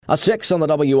A 6 on the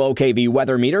WOKV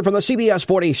weather meter from the CBS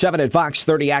 47 at Fox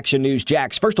 30 Action News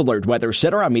Jax First Alert Weather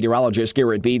Center. I'm meteorologist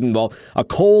Garrett Beaton. Well, a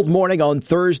cold morning on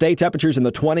Thursday. Temperatures in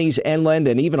the 20s inland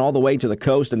and even all the way to the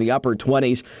coast in the upper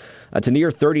 20s. To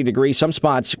near 30 degrees, some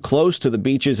spots close to the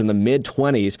beaches in the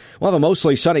mid-20s. We'll have a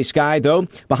mostly sunny sky, though.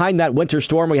 Behind that winter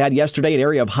storm we had yesterday, an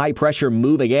area of high pressure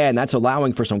moving in. That's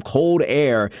allowing for some cold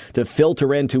air to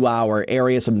filter into our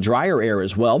area, some drier air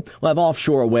as well. We'll have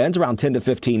offshore winds around 10 to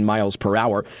 15 miles per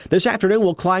hour. This afternoon,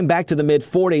 we'll climb back to the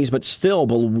mid-40s, but still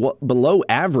below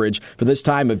average for this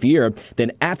time of year.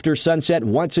 Then after sunset,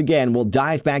 once again, we'll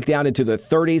dive back down into the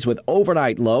 30s with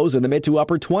overnight lows in the mid to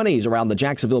upper 20s around the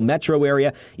Jacksonville metro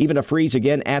area, even a freeze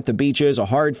again at the beaches, a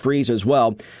hard freeze as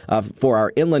well for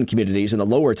our inland communities in the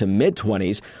lower to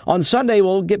mid-20s. On Sunday,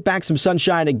 we'll get back some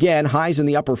sunshine again, highs in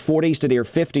the upper 40s to near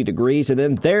 50 degrees, and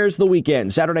then there's the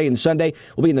weekend. Saturday and Sunday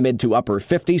will be in the mid to upper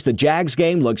 50s. The Jags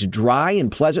game looks dry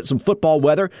and pleasant, some football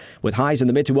weather with highs in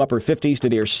the mid to upper 50s to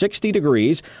near 60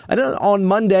 degrees. And then on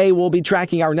Monday, we'll be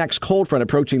tracking our next cold front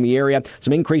approaching the area,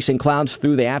 some increasing clouds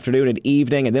through the afternoon and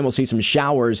evening, and then we'll see some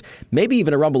showers, maybe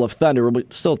even a rumble of thunder. We're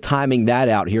still timing that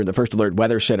out here in the First Alert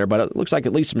Weather Center, but it looks like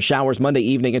at least some showers Monday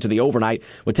evening into the overnight,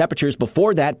 with temperatures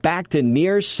before that back to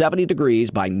near 70 degrees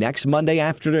by next Monday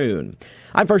afternoon.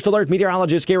 I'm First Alert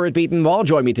meteorologist Garrett Beaton. All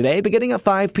join me today beginning at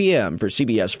 5 p.m. for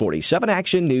CBS 47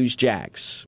 Action News Jax.